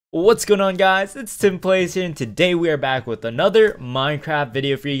What's going on, guys? It's TimPlayz here, and today we are back with another Minecraft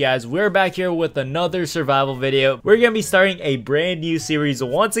video for you guys. We're back here with another survival video. We're gonna be starting a brand new series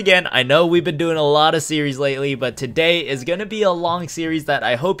once again. I know we've been doing a lot of series lately, but today is gonna be a long series that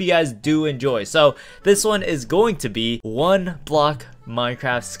I hope you guys do enjoy. So this one is going to be 1 block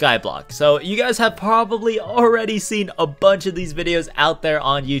Minecraft Skyblock. So you guys have probably already seen a bunch of these videos out there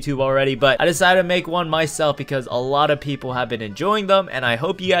on YouTube already, but I decided to make one myself because a lot of people have been enjoying them, and I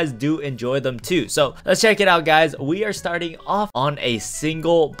hope you guys do enjoy them too. So let's check it out, guys. We are starting off on a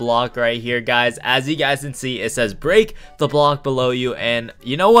single block right here, guys. As you guys can see, it says break the block below you, and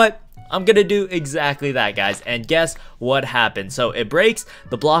you know what? I'm gonna do exactly that, guys, and guess what happens? So it breaks,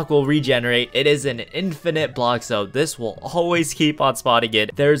 the block will regenerate. It is an infinite block, so this will always keep on spawning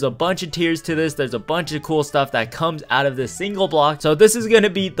it. There's a bunch of tiers to this. There's a bunch of cool stuff that comes out of this single block. So this is gonna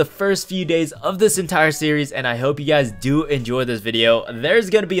be the first few days of this entire series, and I hope you guys do enjoy this video. There's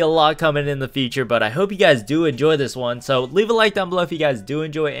gonna be a lot coming in the future, but I hope you guys do enjoy this one. So leave a like down below if you guys do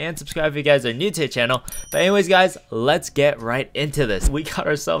enjoy, and subscribe if you guys are new to the channel. But anyways, guys, let's get right into this. We got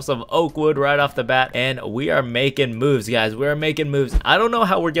ourselves some oak wood right off the bat, and we are making moves, guys. We are making moves. I don't know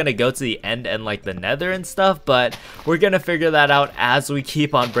how we're gonna go to the end and like the nether and stuff, but we're gonna figure that out as we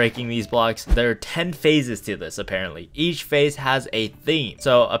keep on breaking these blocks. There are 10 phases to this, apparently. Each phase has a theme.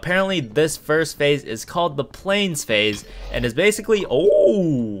 So apparently this first phase is called the plains phase, and is basically,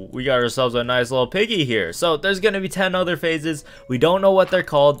 oh, we got ourselves a nice little piggy here. So there's gonna be 10 other phases. We don't know what they're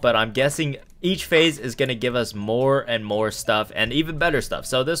called, but I'm guessing each phase is going to give us more and more stuff and even better stuff.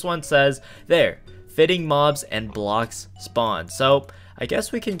 So this one says there, fitting mobs and blocks spawn. So I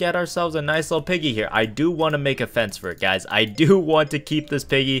guess we can get ourselves a nice little piggy here. I do want to make a fence for it, guys. I do want to keep this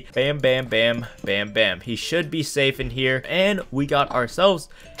piggy. Bam, bam, bam, bam, bam. He should be safe in here. And we got ourselves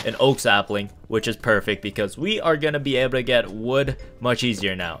an oak sapling, which is perfect because we are going to be able to get wood much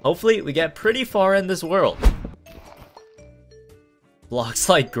easier now. Hopefully we get pretty far in this world. Blocks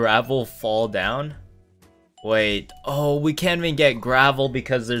like gravel fall down. Wait, oh, we can't even get gravel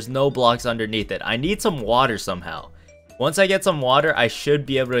because there's no blocks underneath it. I need some water somehow. Once I get some water, I should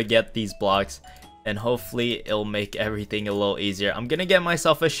be able to get these blocks, and hopefully it'll make everything a little easier. I'm gonna get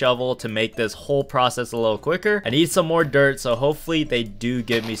myself a shovel to make this whole process a little quicker. I need some more dirt, so hopefully they do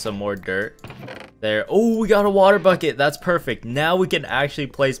give me some more dirt. There. Oh, we got a water bucket. That's perfect. Now we can actually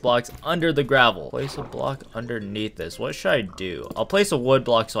place blocks under the gravel. Place a block underneath this. What should I do? I'll place a wood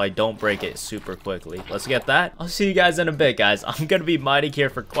block so I don't break it super quickly. Let's get that. I'll see you guys in a bit, guys. I'm gonna be mining here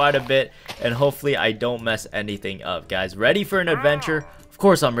for quite a bit, and hopefully I don't mess anything up, guys. Ready for an adventure? Of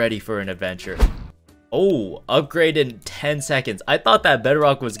course I'm ready for an adventure. Oh, upgrade in 10 seconds. I thought that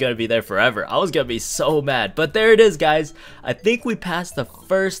bedrock was going to be there forever. I was going to be so mad. But there it is, guys. I think we passed the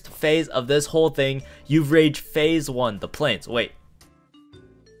first phase of this whole thing. You've reached phase 1, the plains. Wait.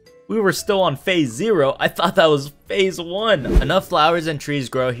 We were still on phase 0. I thought that was phase 1. Enough flowers and trees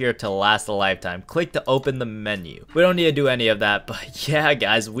grow here to last a lifetime. Click to open the menu. We don't need to do any of that, but yeah,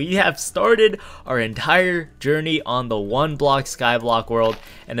 guys, we have started our entire journey on the 1 block skyblock world,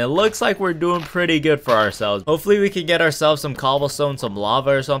 and it looks like we're doing pretty good for ourselves. Hopefully we can get ourselves some cobblestone, some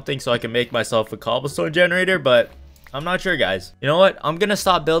lava or something, so I can make myself a cobblestone generator, but I'm not sure, guys. You know what? I'm gonna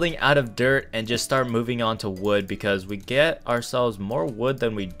stop building out of dirt and just start moving on to wood because we get ourselves more wood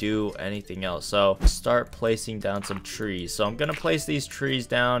than we do anything else. So start placing down some trees. So I'm gonna place these trees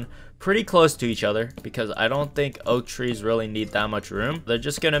down pretty close to each other because I don't think oak trees really need that much room. They're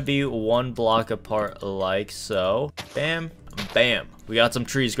just gonna be 1 block apart like so. Bam, bam. We got some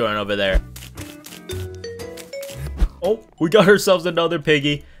trees growing over there. Oh, we got ourselves another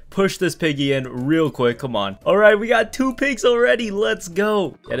piggy. Push this piggy in real quick. Come on. All right, we got 2 pigs already. Let's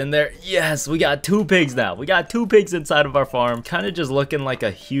go. Get in there. Yes, we got 2 pigs now. We got 2 pigs inside of our farm. Kind of just looking like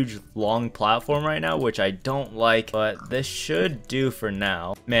a huge long platform right now, which I don't like, but this should do for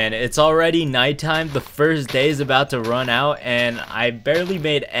now. Man, it's already nighttime. The first day is about to run out, and I barely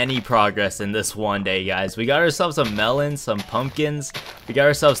made any progress in this one day, guys. We got ourselves some melons, some pumpkins. We got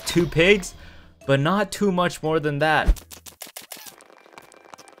ourselves 2 pigs, but not too much more than that.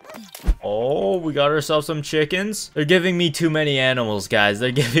 Oh, we got ourselves some chickens. They're giving me too many animals, guys.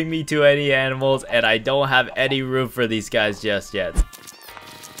 They're giving me too many animals, and I don't have any room for these guys just yet.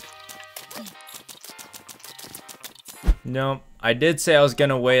 Nope. I did say I was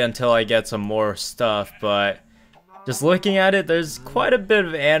gonna wait until I get some more stuff, but just looking at it, there's quite a bit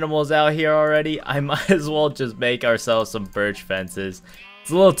of animals out here already. I might as well just make ourselves some birch fences. It's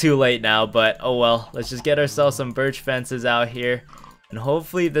a little too late now, but oh well. Let's just get ourselves some birch fences out here. And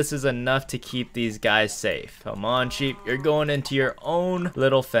hopefully this is enough to keep these guys safe. Come on, sheep. You're going into your own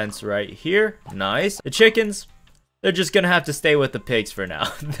little fence right here. Nice. The chickens, they're just gonna have to stay with the pigs for now.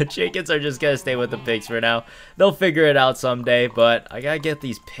 The chickens are just gonna stay with the pigs for now. They'll figure it out someday, but I gotta get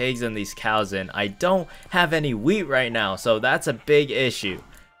these pigs and these cows in. I don't have any wheat right now, so that's a big issue.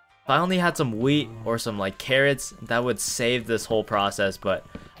 If I only had some wheat or some like carrots, that would save this whole process, but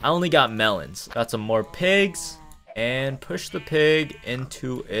I only got melons. Got some more pigs, and push the pig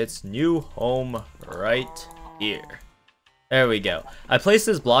into its new home right here. There we go. I placed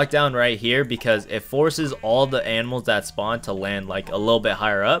this block down right here because it forces all the animals that spawn to land like a little bit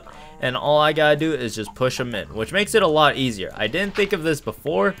higher up, and all I gotta do is just push them in, which makes it a lot easier. I didn't think of this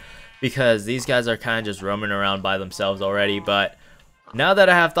before because these guys are kind of just roaming around by themselves already, but now that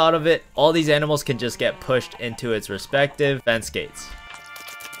I have thought of it, all these animals can just get pushed into its respective fence gates.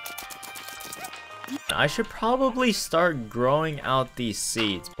 I should probably start growing out these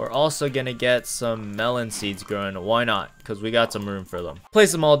seeds. We're also gonna get some melon seeds growing. Why not? Because we got some room for them.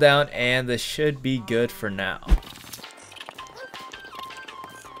 Place them all down and this should be good for now.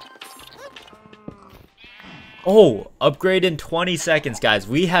 Oh, upgrade in 20 seconds, guys.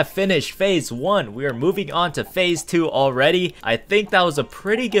 We have finished phase 1. We are moving on to phase 2 already. I think that was a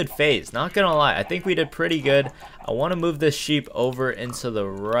pretty good phase. Not gonna lie, I think we did pretty good. I want to move this sheep over into the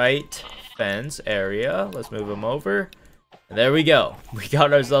right fence area. Let's move him over. And there we go. We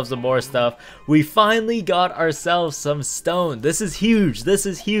got ourselves some more stuff. We finally got ourselves some stone. This is huge. This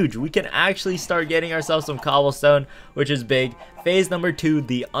is huge. We can actually start getting ourselves some cobblestone, which is big. Phase number 2,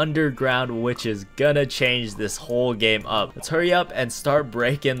 the underground, which is gonna change this whole game up. Let's hurry up and start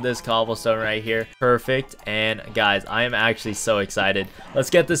breaking this cobblestone right here. Perfect. And guys, I am actually so excited. Let's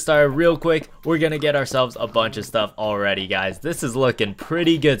get this started real quick. We're gonna get ourselves a bunch of stuff already, guys. This is looking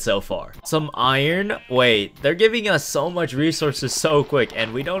pretty good so far. Some iron. Wait, they're giving us so much resources so quick,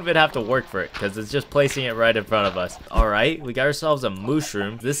 and we don't even have to work for it because it's just placing it right in front of us. All right, we got ourselves a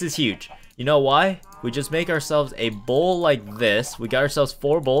mushroom. This is huge. You know why? We just make ourselves a bowl like this. We got ourselves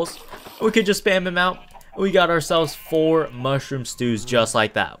 4 bowls. We could just spam them out. We got ourselves 4 mushroom stews just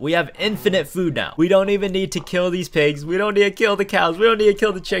like that. We have infinite food now. We don't even need to kill these pigs. We don't need to kill the cows. We don't need to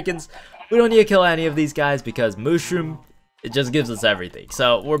kill the chickens. We don't need to kill any of these guys because mushroom, it just gives us everything.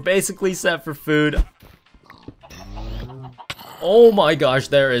 So we're basically set for food. Oh my gosh,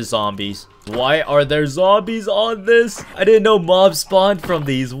 there is zombies. Why are there zombies on this? I didn't know mobs spawned from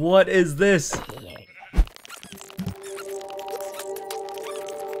these. What is this?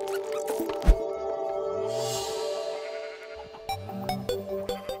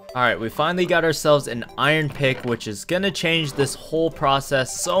 Alright, we finally got ourselves an iron pick, which is gonna change this whole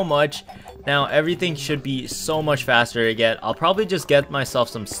process so much. Now everything should be so much faster to get. I'll probably just get myself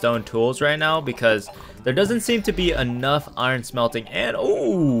some stone tools right now because there doesn't seem to be enough iron smelting. And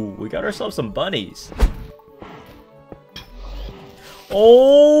oh, we got ourselves some bunnies.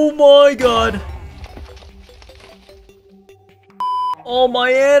 Oh my god. Oh, my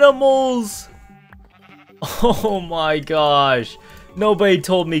animals. Oh my gosh. Nobody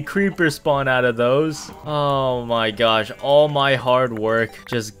told me creepers spawn out of those. Oh my gosh, all my hard work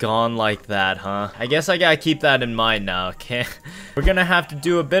just gone like that, huh? I guess I gotta keep that in mind now, okay? We're gonna have to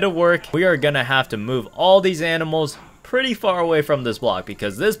do a bit of work. We are gonna have to move all these animals pretty far away from this block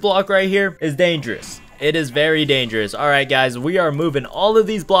because this block right here is dangerous. It is very dangerous. Alright guys, we are moving all of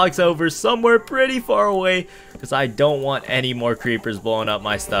these blocks over somewhere pretty far away because I don't want any more creepers blowing up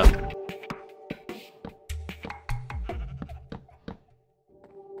my stuff.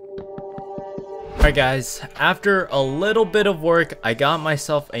 Alright guys, after a little bit of work, I got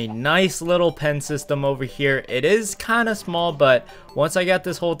myself a nice little pen system over here. It is kind of small, but once I got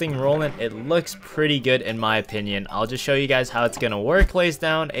this whole thing rolling, it looks pretty good in my opinion. I'll just show you guys how it's going to work. Place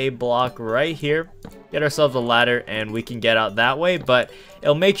down a block right here, get ourselves a ladder, and we can get out that way, but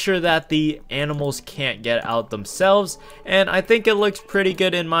it'll make sure that the animals can't get out themselves, and I think it looks pretty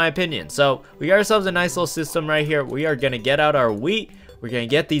good in my opinion. So we got ourselves a nice little system right here. We are going to get out our wheat. We're gonna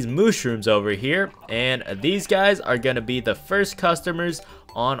get these mushrooms over here, and these guys are gonna be the first customers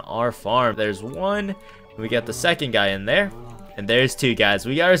on our farm. There's one, we got the second guy in there, and there's 2 guys.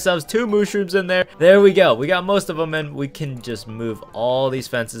 We got ourselves 2 mushrooms in there. There we go. We got most of them in. We can just move all these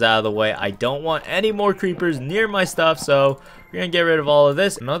fences out of the way. I don't want any more creepers near my stuff, so we're gonna get rid of all of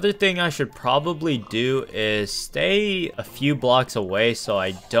this. Another thing I should probably do is stay a few blocks away so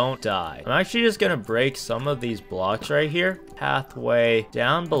I don't die. I'm actually just gonna break some of these blocks right here. Pathway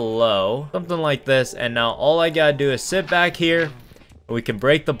down below, something like this, and now all I gotta do is sit back here and we can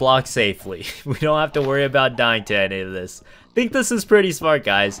break the block safely. We don't have to worry about dying to any of this. I think this is pretty smart,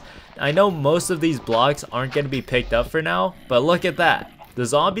 guys. I know most of these blocks aren't gonna be picked up for now, but look at that. The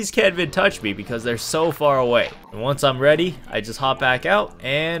zombies can't even touch me because they're so far away. And once I'm ready, I just hop back out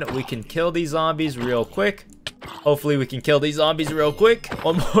and we can kill these zombies real quick. Hopefully we can kill these zombies real quick.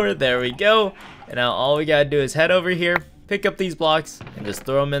 One more, there we go. And now all we gotta do is head over here, pick up these blocks, and just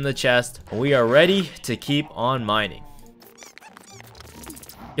throw them in the chest. We are ready to keep on mining.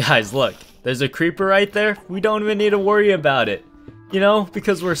 Guys, look, there's a creeper right there. We don't even need to worry about it. You know,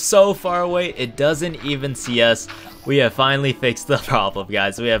 because we're so far away, it doesn't even see us. We have finally fixed the problem,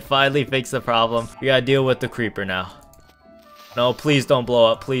 guys. We have finally fixed the problem. We gotta deal with the creeper now. No, please don't blow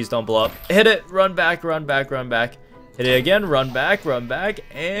up. Please don't blow up. Hit it. Run back, run back, run back. Hit it again. Run back,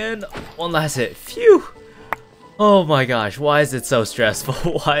 and one last hit. Phew. Oh my gosh. Why is it so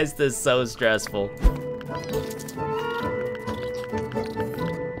stressful? Why is this so stressful?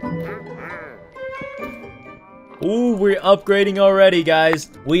 Ooh, we're upgrading already, guys.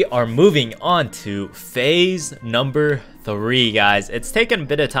 We are moving on to phase number 3, guys. It's taken a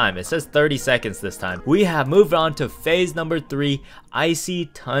bit of time. It says 30 seconds this time. We have moved on to phase number 3, icy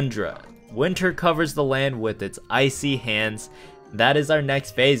tundra. Winter covers the land with its icy hands. That is our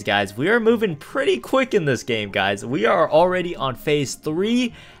next phase, guys. We are moving pretty quick in this game, guys. We are already on phase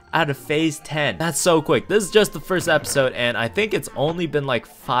 3 out of phase 10. That's so quick. This is just the first episode, and I think it's only been like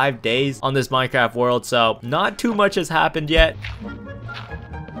 5 days on this Minecraft world, so not too much has happened yet.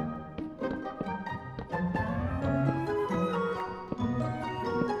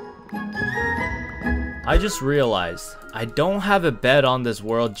 I just realized I don't have a bed on this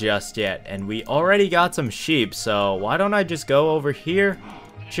world just yet, and we already got some sheep, so why don't I just go over here,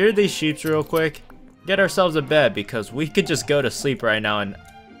 shear these sheep real quick, get ourselves a bed, because we could just go to sleep right now. And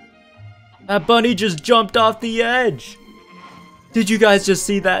that bunny just jumped off the edge. Did you guys just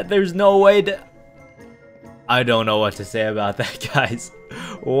see that? There's no way to... I don't know what to say about that, guys.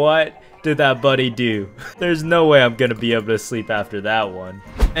 What did that bunny do? There's no way I'm gonna be able to sleep after that one.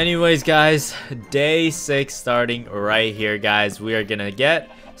 Anyways, guys, day 6 starting right here, guys. We are gonna get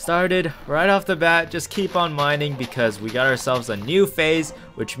started right off the bat. Just keep on mining because we got ourselves a new phase,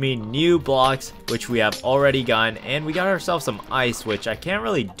 which means new blocks, which we have already gotten, and we got ourselves some ice, which I can't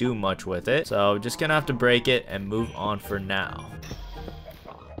really do much with it, so just gonna have to break it and move on for now.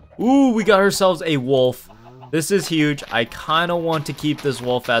 Ooh, we got ourselves a wolf. This is huge. I kind of want to keep this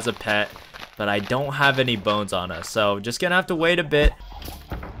wolf as a pet, but I don't have any bones on us, so just gonna have to wait a bit.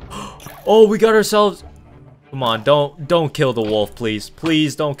 Oh, we got ourselves... Come on, don't kill the wolf, please.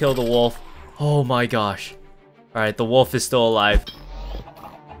 Please don't kill the wolf. Oh my gosh. Alright, the wolf is still alive.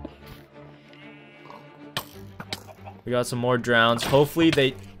 We got some more drowns. Hopefully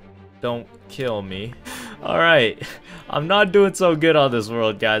they don't kill me. Alright. I'm not doing so good on this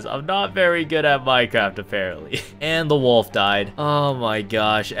world, guys. I'm not very good at Minecraft, apparently. And the wolf died. Oh my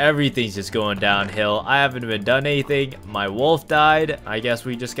gosh. Everything's just going downhill. I haven't even done anything. My wolf died. I guess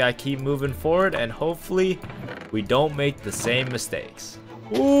we just gotta keep moving forward, and hopefully we don't make the same mistakes.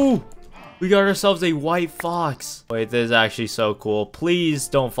 Ooh! We got ourselves a white fox. Wait, this is actually so cool. Please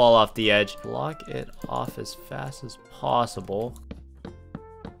don't fall off the edge. Block it off as fast as possible.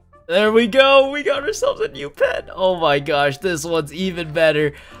 There we go. We got ourselves a new pet. Oh my gosh, this one's even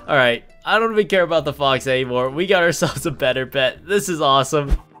better. All right, I don't even care about the fox anymore. We got ourselves a better pet. This is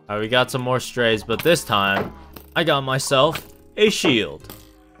awesome. All right, we got some more strays, but this time I got myself a shield.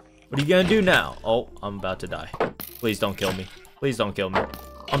 What are you gonna do now? Oh, I'm about to die. Please don't kill me. Please don't kill me.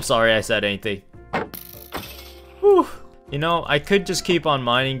 I'm sorry I said anything. Whew. You know, I could just keep on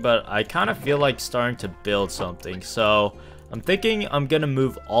mining, but I kind of feel like starting to build something. So I'm thinking I'm gonna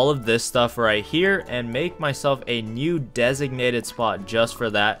move all of this stuff right here and make myself a new designated spot just for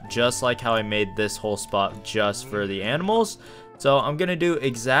that, just like how I made this whole spot just for the animals. So I'm gonna do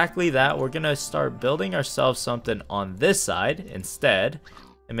exactly that. We're gonna start building ourselves something on this side instead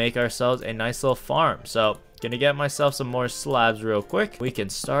and make ourselves a nice little farm. So gonna get myself some more slabs real quick. We can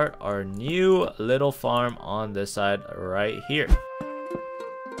start our new little farm on this side right here.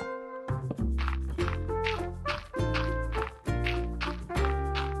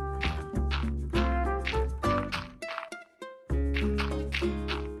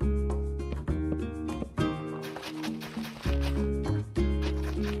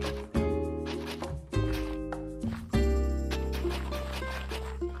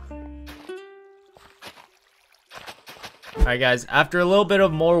 Alright guys, after a little bit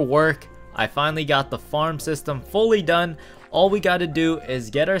of more work, I finally got the farm system fully done. All we got to do is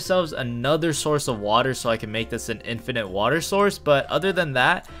get ourselves another source of water so I can make this an infinite water source. But other than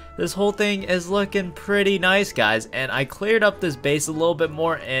that, this whole thing is looking pretty nice, guys. And I cleared up this base a little bit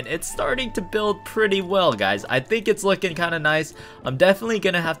more, and it's starting to build pretty well, guys. I think it's looking kind of nice. I'm definitely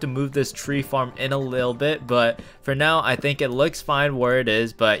gonna have to move this tree farm in a little bit, but for now I think it looks fine where it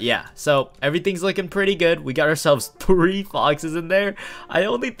is. But yeah, so everything's looking pretty good. We got ourselves 3 foxes in there. I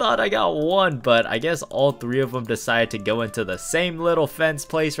only thought I got 1, but I guess all 3 of them decided to go into the same little fence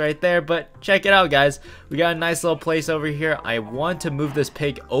place right there. But check it out, guys. We got a nice little place over here. I want to move this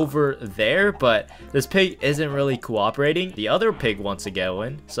pig over there, but this pig isn't really cooperating. The other pig wants to go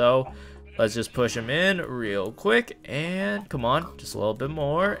in, so let's just push him in real quick. And come on, just a little bit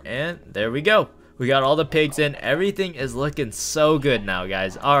more, and there we go. We got all the pigs in. Everything is looking so good now,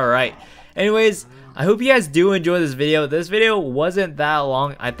 guys. All right, anyways, I hope you guys do enjoy this video. This video wasn't that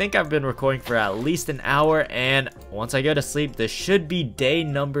long. I think I've been recording for at least an hour, and once I go to sleep, this should be day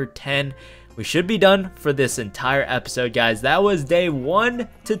number 10. We should be done for this entire episode, guys. That was day 1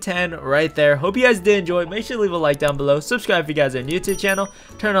 to 10 right there. Hope you guys did enjoy. Make sure to leave a like down below. Subscribe if you guys are new to the channel.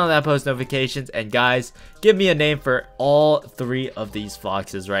 Turn on that post notifications. And guys, give me a name for all 3 of these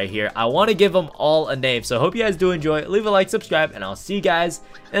foxes right here. I want to give them all a name. So hope you guys do enjoy. Leave a like, subscribe, and I'll see you guys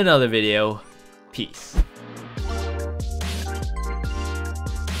in another video. Peace.